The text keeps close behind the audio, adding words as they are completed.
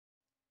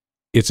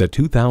It's a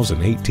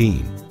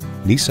 2018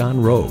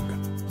 Nissan Rogue.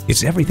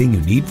 It's everything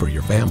you need for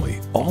your family,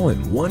 all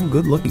in one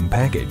good-looking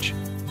package.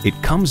 It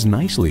comes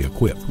nicely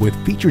equipped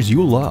with features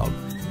you love: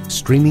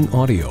 streaming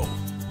audio,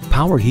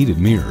 power heated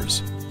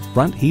mirrors,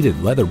 front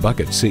heated leather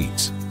bucket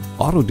seats,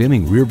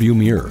 auto-dimming rearview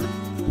mirror,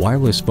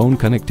 wireless phone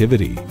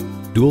connectivity,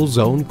 dual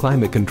zone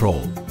climate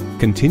control,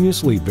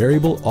 continuously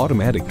variable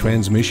automatic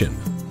transmission,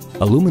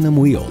 aluminum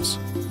wheels,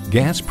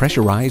 gas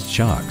pressurized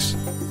shocks,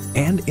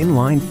 and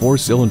inline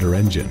 4-cylinder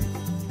engine.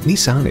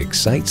 Nissan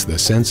excites the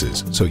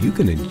senses so you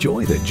can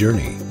enjoy the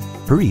journey.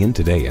 Hurry in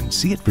today and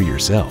see it for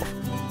yourself.